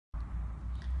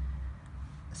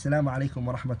Assalamu alaikum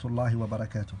wa rahmatullahi wa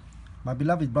barakatuh. My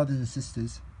beloved brothers and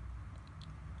sisters,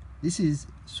 this is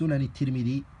Sunan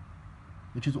At-Tirmidhi,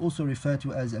 which is also referred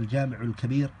to as Al-Jami'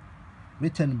 Al-Kabir,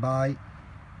 written by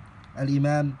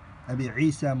Al-Imam Abi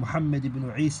Isa Muhammad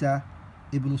ibn Isa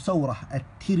ibn Sawrah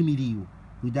At-Tirmidhi,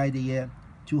 who died the year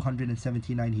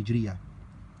 279 Hijriya.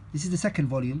 This is the second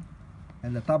volume,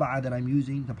 and the taba'a that I'm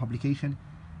using, the publication,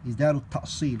 is Darut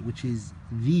Ta'sil, which is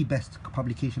the best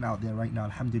publication out there right now,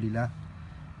 alhamdulillah.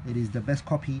 It is the best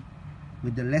copy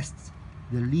with the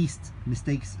least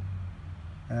mistakes.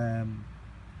 And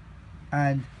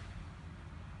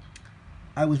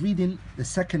I was reading the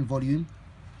second volume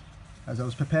as I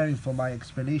was preparing for my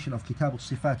explanation of Kitab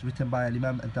al-Sifat written by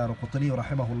Imam Ad-Daraqutni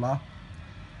rahimahullah.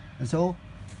 And so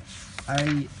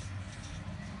I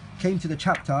came to the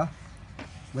chapter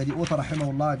where the author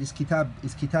rahimahullah, this kitab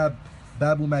is Kitab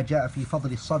Babu ma ja'a fi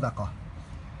fadli sadaqah,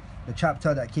 the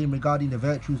chapter that came regarding the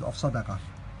virtues of sadaqah.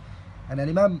 And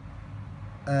Imam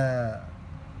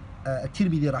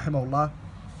At-Tirmidhi rahimahullah,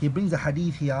 he brings a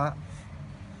hadith here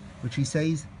which he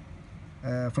says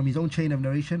from his own chain of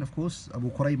narration, of course, Abu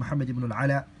Qurayb Muhammad ibn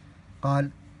al-Ala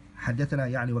قال حدثنا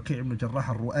يعني وكيع بن الجراح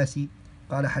الرؤاسي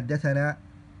قال حدثنا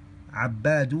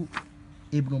عباد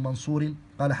ابن منصور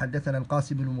قال حدثنا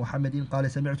القاسم بن محمد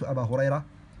قال سمعت أبا هريرة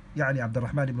يعني عبد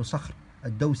الرحمن بن صخر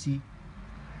الدوسي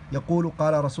يقول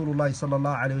قال رسول الله صلى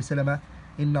الله عليه وسلم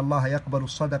إن الله يقبل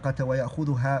الصدقة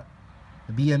ويأخذها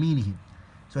بيمينه.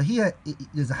 So here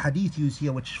there's a hadith used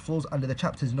here which falls under the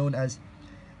chapters known as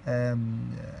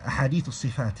Hadith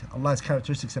al-Sifat, Allah's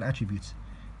characteristics and attributes.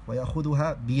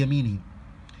 ويأخذها بيمينه.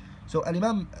 So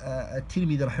Imam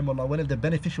At-Tirmidhi rahimahullah, one of the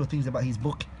beneficial things about his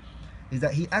book is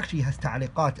that he actually has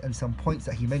ta'liqat and some points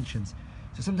that he mentions.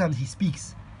 So sometimes he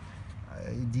speaks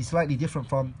he's slightly different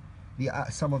from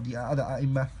some of the other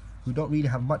ai who don't really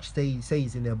have much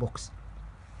says in their books.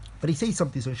 But he says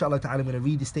something, so inshallah ta'ala I'm going to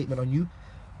read the statement on you,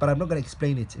 but I'm not going to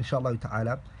explain it inshallah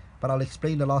ta'ala, but I'll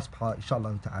explain the last part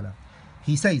inshallah ta'ala.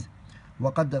 He says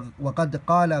وقد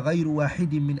قال غير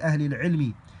واحد من أهل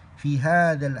العلم في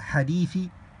هذا الحديث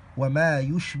وما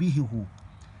يشبهه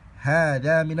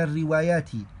هذا من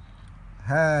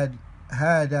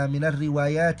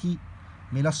الروايات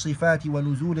من الصفات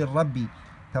ونزول الرب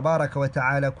تبارك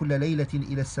وتعالى كل ليلة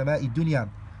إلى السماء الدنيا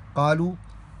قالوا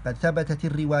قد ثبتت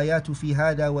الروايات في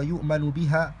هذا ويؤمن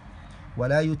بها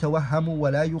ولا يتوهم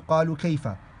ولا يقال كيف.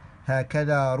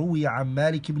 هكذا روي عن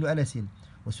مالك بن أنس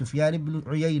وسفيان بن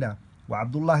عيينة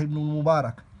وعبد الله بن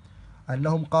المبارك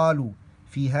أنهم قالوا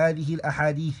في هذه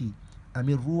الأحاديث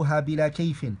أمروها بلا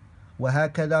كيف.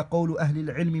 وهكذا قول أهل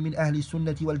العلم من أهل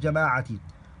السنة والجماعة.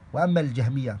 وأما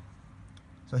الجهمية.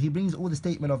 So he brings all the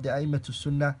statement of the A'immat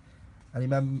al-Sunnah,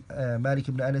 Imam Malik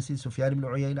ibn Anas, Sufyan ibn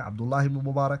Uyayna, Abdullah ibn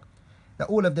Mubarak, that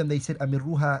all of them they said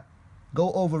أمروها,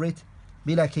 go over it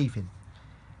بلا كيف.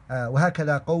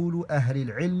 وهكذا قول أهل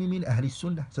العلم من أهل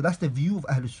السنة. So that's the view of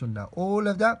أهل السنة. All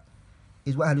of that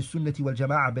is what أهل السنة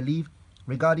والجماعة believe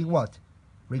regarding what?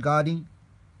 Regarding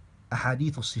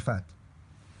أحاديث الصفات.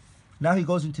 Now he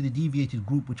goes into the deviated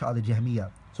group which are the Jahmiyyah.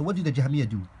 So what do the Jahmiyyah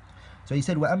do? So he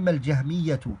said وأما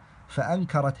الجهمية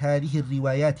فأنكرت هذه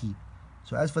الروايات.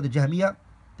 So as for the Jahmiyyah,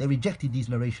 they rejected these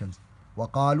narrations.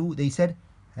 وقالوا, they said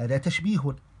هذا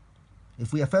تشبيه.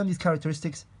 If we affirm these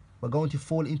characteristics, we're going to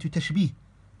fall into tashbih,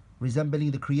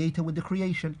 resembling the creator with the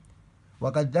creation.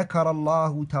 وقد ذكر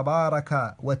الله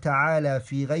تبارك وتعالى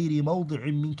في غير موضع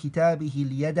من كتابه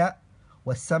اليد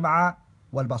والسمع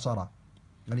والبصر.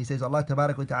 And he says Allah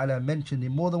تبارك وتعالى mentioned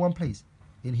in more than one place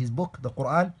in his book, the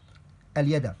Quran,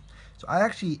 al-yada. So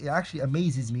it actually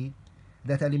amazes me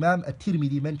that Imam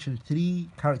At-Tirmidhi mentioned three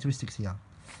characteristics here.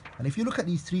 And if you look at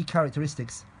these three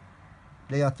characteristics,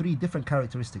 they are three different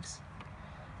characteristics.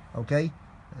 Okay?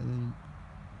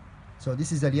 So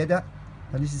this is al-yada,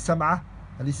 and this is sam'a,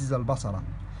 and this is al-basara.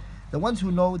 The ones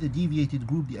who know the deviated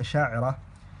group, the Asha'ira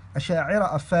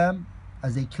affirm,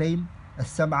 as they claim,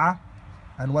 as-sam'a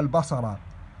and wal-basara.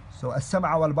 So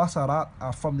as-sam'a wal-basara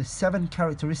are from the 7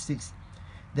 characteristics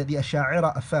that the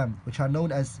Asha'ira affirm, which are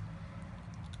known as,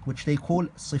 which they call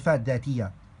sifat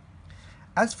dhatiyya.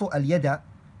 As for al-yada,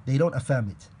 they don't affirm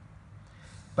it.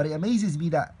 But it amazes me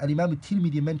that Imam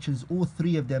At-Tirmidhi mentions all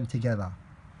three of them together.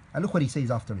 And look what he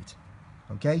says after it.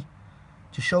 Okay?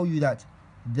 To show you that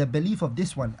the belief of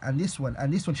this one and this one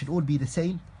and this one should all be the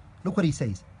same. Look what he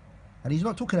says. And he's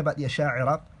not talking about the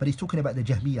Asha'ira, but he's talking about the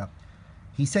Jahmiyyah.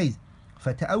 He says,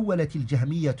 فَتَأَوَّلَتِ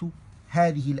الْجَهْمِيَّةُ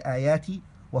هَذِهِ الْآيَاتِ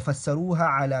وَفَسَّرُوهَا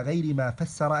عَلَى غَيْرِ مَا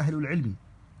فَسَّرَ أَهْلُ الْعِلْمِ.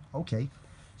 Okay.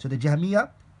 So the Jahmiyyah,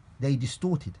 they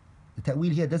distorted. The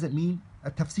ta'wil here doesn't mean a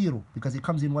tafsiru, because it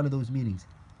comes in one of those meanings.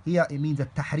 Here it means a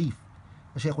tahrif.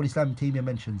 Shaykh al-Islam Ibn Taymiyyah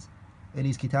mentions in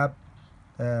his kitab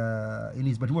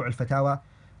مجموع الفتاوى,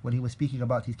 when he was speaking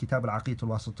about his كتاب العقيدة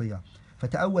الواسطية.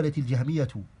 فتأولت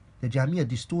الجهمية, the Jahmiyyah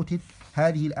distorted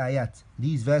هذه الآيات,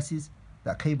 these verses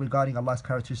that came regarding Allah's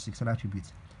characteristics and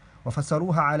attributes.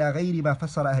 وفسروها على غير ما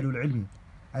فسر أهل العلم,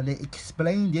 and they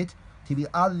explained it to be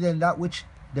other than that which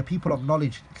the people of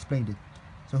knowledge explained it.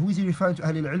 So who is he referring to?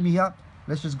 أهل العلم here?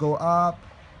 Let's just go up.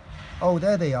 Oh,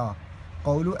 there they are.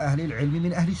 قول أهل العلم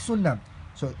من أهل السنة.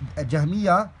 So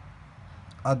Jahmiyyah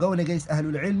are going against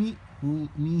أهل العلم, who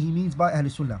he means by أهل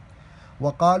السنة.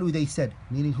 وقالوا, they said,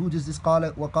 meaning who does this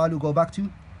قال وقالوا go back to?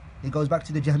 It goes back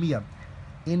to the Jahmiyyah.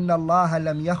 إن الله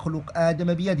لم يخلق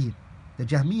آدم بيده. The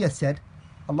Jahmiyyah said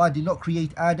Allah did not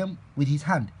create Adam with his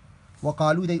hand.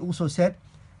 وقالوا, they also said,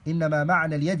 إنما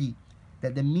معنى اليد,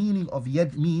 that the meaning of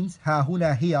yad means ها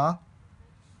هنا here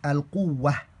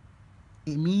القوة,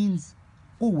 it means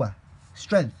قوة,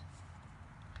 strength.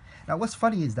 Now what's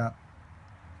funny is that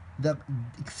the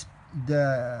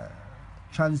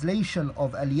translation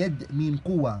of al-yad mean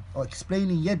quwwa, or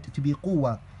explaining yad to be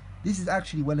quwwa, this is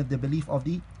actually one of the belief of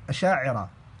the Asha'ira.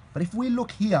 But if we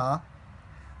look here,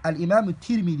 Al-Imam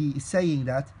At-Tirmidhi is saying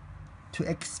that to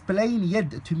explain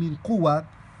yad to mean quwwa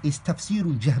is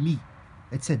tafsirun jahmi.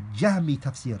 It's a jahmi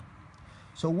tafsir.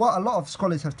 So what a lot of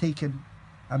scholars have taken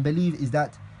and believe is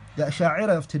that the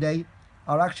Asha'ira of today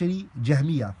are actually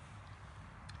Jahmiyyah.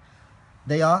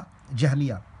 They are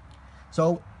Jahmiyyah.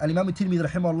 So Al-Imam At-Tirmidhi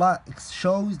rahimahullah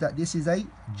shows that this is a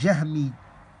Jahmi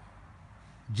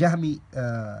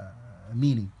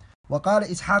meaning. وقال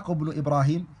إسحاق بن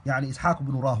إبراهيم, يعني إسحاق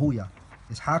بن راهوية.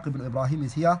 إسحاق بن إبراهيم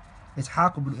is here.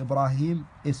 إسحاق بن إبراهيم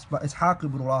is إسحاق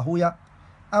بن راهوية.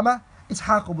 أما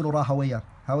إسحاق بن راهوية,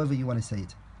 however you want to say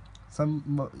it.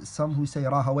 Some who say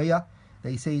Rahawayah,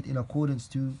 they say it in accordance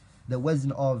to the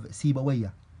wazn of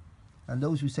Sibawayah. And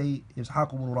those who say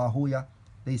إسحاق بن راهوية,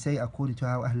 they say according to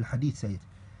how Ahl al-Hadith say it.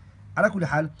 على كل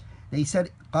حال, they said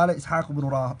قال إسحاق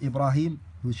بن إبراهيم,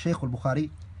 who is Shaykh al-Bukhari,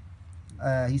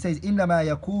 he says إنما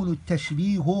يكون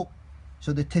التشبيه.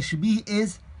 So the tashbih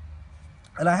is,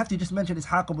 and I have to just mention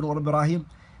Ishaq ibn Ibrahim,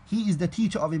 he is the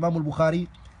teacher of Imam al-Bukhari,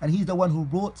 and he's the one who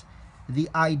brought the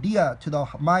idea to the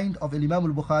mind of Imam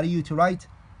al-Bukhari to write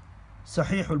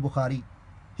Sahih al-Bukhari.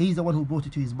 He's the one who brought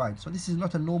it to his mind. So this is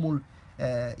not a normal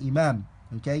Imam,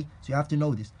 okay? So you have to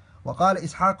know this. وقال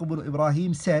إسحاق بن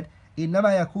إبراهيم said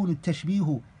إنما يكون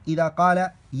التشبيه إذا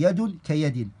قال يد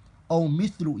كيد أو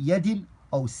مثل يد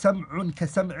أو سمع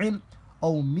كسمع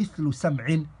أو مثل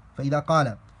سمع. فإذا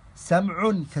قال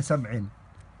سمع كسمع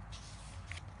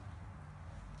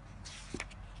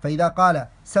فإذا قال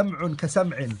سمع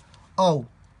كسمع أو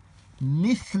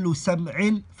مثل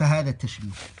سمع فهذا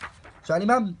التشبيه. So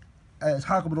Imam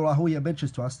Ishaq ibn Rahuya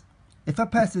mentions to us, if a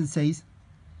person says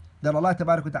that Allah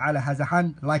Tabarak wa Ta'ala has a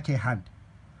hand like a hand,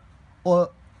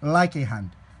 or like a hand,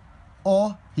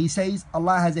 or he says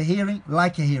Allah has a hearing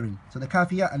like a hearing. So the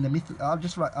kafiyah and the mithl are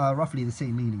just roughly the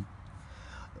same meaning.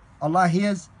 Allah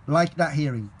hears like that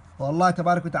hearing, or Allah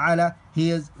Tabarak wa Ta'ala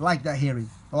hears like that hearing,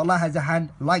 or Allah has a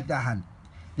hand like that hand.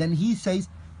 Then he says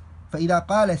فإذا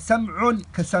قال سمع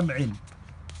كسمع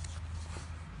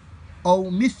أو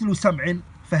مثل سمع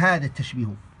فهذا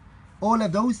التشبيه. All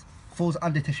of those falls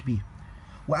under tashbih.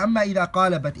 وأما إذا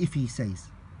قال, but if he says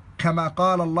كما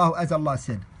قال الله, as Allah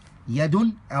said,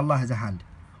 يد, Allah has a hand,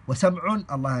 وسمع,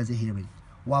 Allah has a hearing,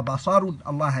 وبصر,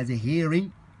 Allah has a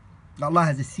hearing, Allah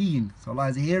has a seeing, so Allah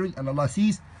has a hearing and Allah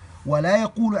sees. ولا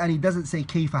يقول, and he doesn't say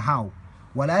كيف, how.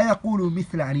 ولا يقول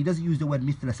مثل, and he doesn't use the word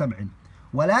مثل سمع.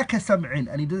 ولا كسمع,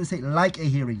 and he doesn't say like a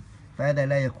hearing. فهذا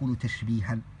لا يكون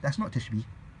تشبيها. That's not tashbih.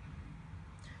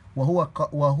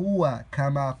 وهو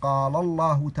كما قال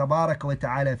الله تبارك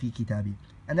وتعالى في كتابه,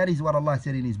 and that is what Allah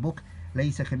said in his book,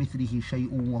 ليس كمثله شيء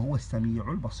وهو السميع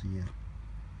البصير.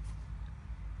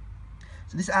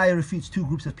 So this ayah refutes two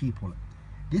groups of people.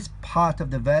 This part of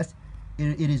the verse,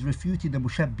 it is refuting the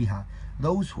mushabbiha,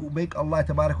 those who make Allah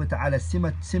Tabarak wa Ta'ala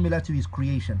similar to his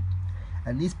creation.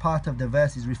 And this part of the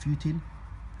verse is refuting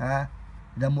the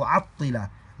mu'attila,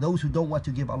 those who don't want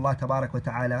to give Allah Tabarak wa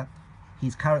Ta'ala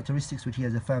his characteristics which he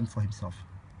has affirmed for himself.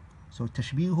 So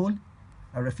tashbihun,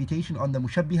 a refutation on the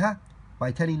mushabbiha,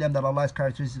 by telling them that Allah's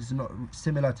characteristics are not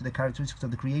similar to the characteristics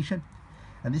of the creation.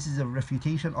 And this is a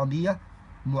refutation on the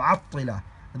mu'attila,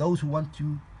 those who want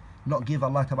to not give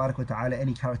Allah Tabarak wa Ta'ala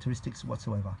any characteristics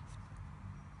whatsoever.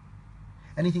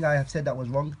 Anything I have said that was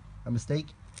wrong, a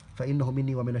mistake, فإنه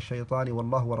مني ومن الشيطان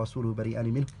والله ورسوله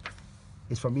بريئان منه,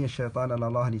 is from me and shaitan, and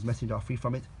Allah and his messenger are free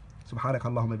from it. سبحانك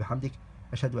اللهم بحمدك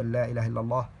أشهد أن لا إله إلا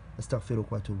الله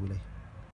أستغفرك وأتوب إليه.